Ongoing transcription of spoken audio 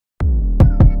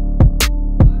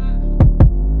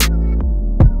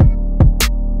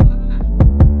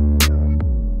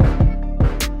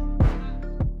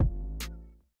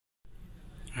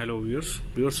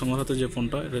Viewers আমার হাতে যে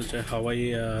ফোনটা এটা হচ্ছে হাওয়াই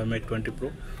মেট 20 প্রো।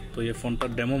 তো এই ফোনটার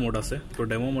ডেমো মোড আছে। তো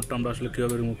ডেমো মোডটা আমরা আসলে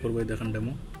কীভাবে রিমুভ করবো, এই দেখেন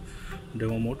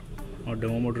ডেমো মোড। আর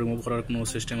ডেমো মোড রিমুভ করার কোনো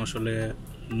সিস্টেম আসলে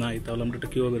নাই, তাহলে আমরা এটা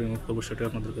কীভাবে রিমুভ করবো সেটাই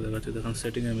আপনাদেরকে দেখাচ্ছি। দেখেন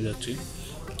সেটিংয়ে আমি যাচ্ছি,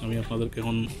 আমি আপনাদেরকে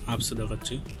এখন অ্যাপসে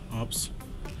দেখাচ্ছি। অ্যাপস,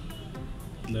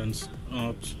 দেন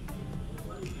অ্যাপস,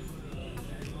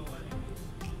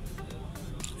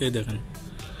 এই দেখেন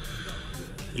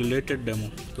রিলেটেড ডেমো।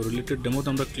 তো রিলেটেড ডেমোতে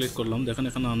আমরা ক্লিক করলাম। দেখেন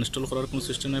এখানে আনইনস্টল করার কোনো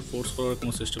সিস্টেম নেই, ফোর্স করার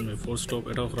কোনো সিস্টেম নেই, ফোর্স স্টপ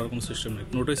এটাও করার কোনো সিস্টেম নেই,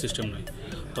 কোনোটাই সিস্টেম নেই।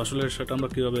 তো আসলে সেটা আমরা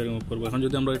কীভাবে রিমুভ করবো? এখন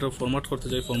যদি আমরা এটা ফরম্যাট করতে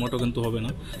চাই, ফরম্যাটও কিন্তু হবে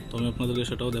না। তো আমি আপনাদেরকে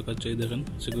সেটাও দেখাচ্ছি। এই দেখেন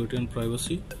security and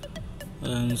privacy,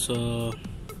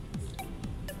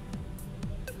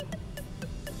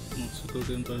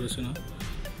 security and privacy না,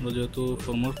 আমরা যেহেতু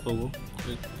ফরম্যাট করবো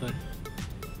তাই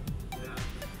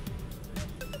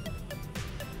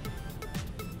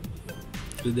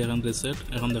দেখেন রিসেট।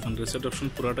 এখন দেখেন রিসেট অপশন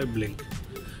পুরাটাই ব্লিঙ্ক,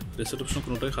 রিসেট অপশন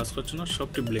কোনোটাই কাজ করছে না,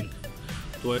 সবটি ব্লিঙ্ক।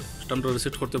 তো এটা আমরা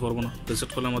রিসেট করতে পারবো না, রিসেট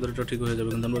করলে আমাদের এটা ঠিক হয়ে যাবে,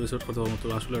 কিন্তু আমরা রিসেট করতে পারবো না। তো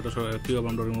আসলে এটা কীভাবে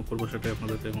আমরা রিমুভ করবো সেটাই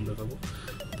আপনাদেরকে এখন দেখাবো।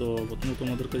 তো প্রথমত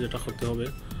আমাদেরকে যেটা করতে হবে,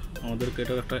 আমাদেরকে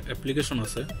এটার একটা অ্যাপ্লিকেশন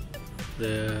আছে,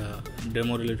 যে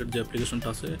ডেমো রিলেটেড যে অ্যাপ্লিকেশনটা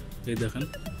আছে, এই দেখেন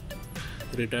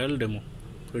রিটাইল ডেমো।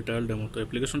 তো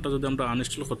অ্যাপ্লিকেশনটা যদি আমরা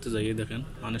আনইনস্টল করতে যাই, এই দেখেন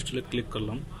আনইনস্টলে ক্লিক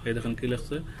করলাম, এই দেখেন কী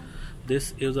লিখছে, this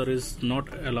user is not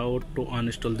allowed to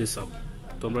uninstall this app.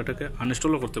 তো আমরা এটাকে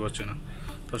আনইনস্টলও করতে পারছি না।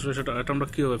 তো আসলে এটা আমরা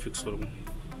কীভাবে ফিক্স করবো,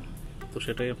 তো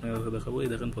সেটাই আপনাদেরকে দেখাবো। এই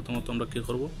দেখেন প্রথমত আমরা কী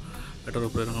করবো, এটার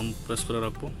উপরে এরকম প্রেস করে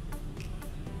রাখবো।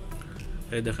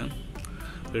 এই দেখেন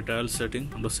রিটাইল সেটিং,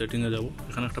 আমরা সেটিংয়ে যাব।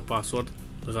 এখানে একটা পাসওয়ার্ড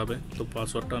দেখাবে, তো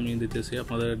পাসওয়ার্ডটা আমি দিতেছি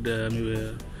আপনাদের, আমি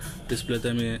ডিসপ্লেতে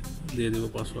আমি দিয়ে দিব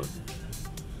পাসওয়ার্ড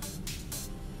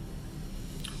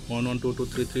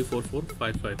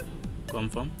 1122334455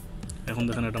 কনফার্ম। এখন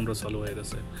দেখেন এটা আমরা চালু হয়ে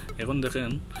গেছে। এখন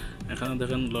দেখেন এখানে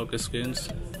দেখেন লক স্ক্রিনস,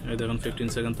 এই দেখেন 15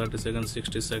 সেকেন্ড, 30 সেকেন্ড,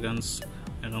 60 সেকেন্ডস,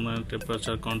 এখানে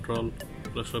টেম্পারেচার কন্ট্রোল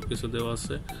সব কিছু দেওয়া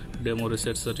আছে। Demo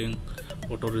reset setting,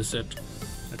 auto reset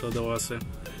এটাও দেওয়া আছে।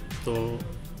 তো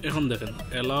এখন দেখেন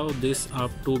allow this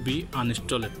app two B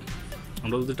আনইনস্টলেড।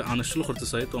 আমরা যদি এটা আনইনস্টল করতে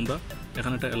চাই, তো আমরা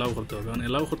এখানে এটা অ্যালাউ করতে হবে। কারণ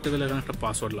অ্যালাউ করতে গেলে এখানে একটা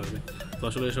পাসওয়ার্ড লাগবে। তো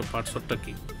আসলে এসব পাসওয়ার্ডটা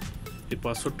কী, এই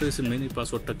পাসওয়ার্ডটা হচ্ছে মেইন, এই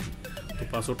পাসওয়ার্ডটা কী, তো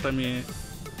পাসওয়ার্ডটা আমি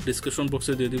ডিসক্রিপশন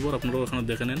বক্সে দিয়ে দিব, আপনারাও ওখানে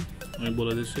দেখে নেন। আমি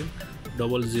বলে দিচ্ছি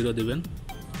 00 দিবেন,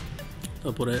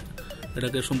 তারপরে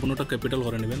এটাকে সম্পূর্ণটা ক্যাপিটাল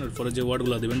করে নেবেন। এরপরে যে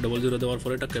ওয়ার্ডগুলো দিবেন 00 দেওয়ার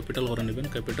পরে এটা ক্যাপিটাল করে নেবেন।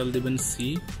 ক্যাপিটাল দিবেন সি,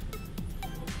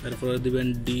 এরপরে দিবেন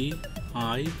ডি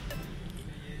আই,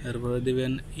 এরপরে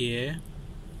দিবেন এ,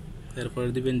 এরপরে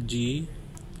দিবেন জি,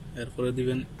 এরপরে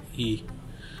দিবেন ই,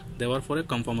 দেওয়ার পরে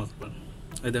কনফার্ম আসবেন।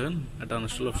 এই দেখেন এটা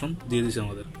আনইনস্টল অপশন দিয়ে দিয়েছে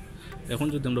আমাদের। এখন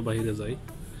যদি আমরা বাইরে যাই,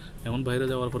 এখন বাইরে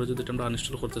যাওয়ার পরে যদি এটা আমরা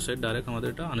আনইনস্টল করতে চাই, ডাইরেক্ট আমাদের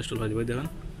এটা আনইনস্টল হয়ে যাবে। দেখেন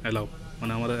অ্যালাউ,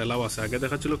 মানে আমাদের অ্যালাউ আছে। আগে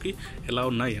দেখাচ্ছিল কি অ্যালাউ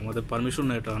নাই, আমাদের পারমিশন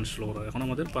নেই এটা আনইনস্টল করার। এখন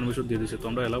আমাদের পারমিশন দিয়ে দিয়েছে, তো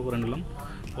আমরা অ্যালাউ করে নিলাম,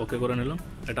 ওকে করে নিলাম,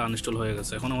 এটা আনইনস্টল হয়ে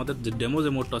গেছে। এখন আমাদের যে ডেমো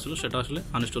যে মোডটা ছিল সেটা আসলে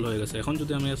আনইনস্টল হয়ে গেছে। এখন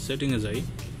যদি আমি সেটিংয়ে যাই,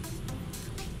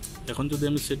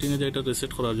 এটা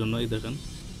রিসেট করার জন্য, এই দেখেন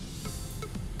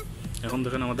এখন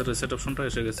দেখেন আমাদের রিসেট অপশনটা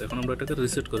এসে গেছে। এখন আমরা এটাকে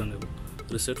রিসেট করে নেব।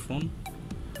 রিসেট ফোন,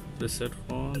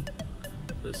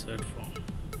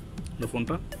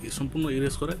 ফোনটা সম্পূর্ণ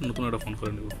ইরেজ করে নতুন একটা ফোন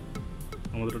করে নেব।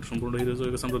 আমাদের এটা সম্পূর্ণ ইরেজ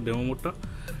হয়ে গেছে, আমরা ডেমো মোডটা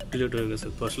ডিলিট হয়ে গেছে।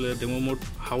 তো আসলে ডেমো মোড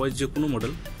হাওয়াই যে কোনো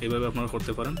মডেল এইভাবে আপনারা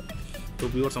করতে পারেন। তো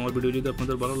ভিউয়ার্স, আমার ভিডিও যদি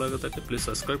আপনাদের ভালো লাগে থাকে প্লিজ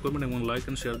সাবস্ক্রাইব করবেন এবং লাইক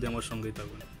অ্যান্ড শেয়ার দিয়ে আমার সঙ্গেই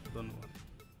থাকবেন। ধন্যবাদ।